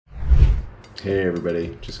Hey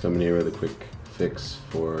everybody, just coming here with a quick fix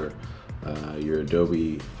for your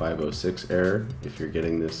Adobe 506 error. If you're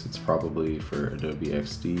getting this, it's probably for Adobe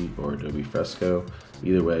XD or Adobe Fresco.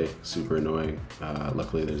 Either way, super annoying.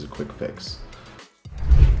 Luckily there's a quick fix.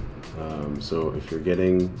 So if you're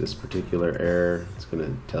getting this particular error, it's going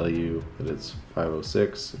to tell you that it's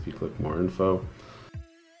 506 if you click more info.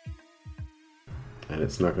 And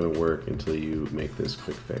it's not going to work until you make this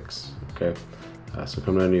quick fix, okay? So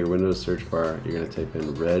come down to your Windows search bar, you're going to type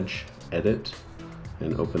in regedit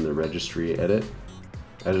and open the registry editor.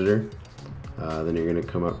 Then you're going to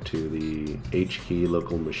come up to the H key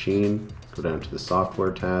local machine, go down to the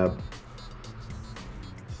software tab.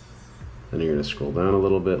 Then you're going to scroll down a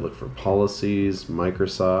little bit, look for policies,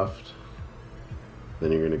 Microsoft.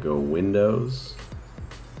 Then you're going to go Windows.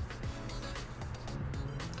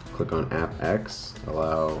 Click on App X,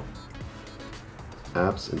 allow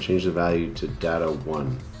apps, and change the value to data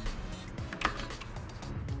 1.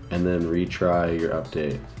 And then retry your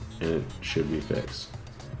update and it should be fixed.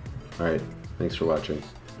 Alright, thanks for watching.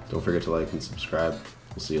 Don't forget to like and subscribe.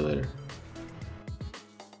 We'll see you later.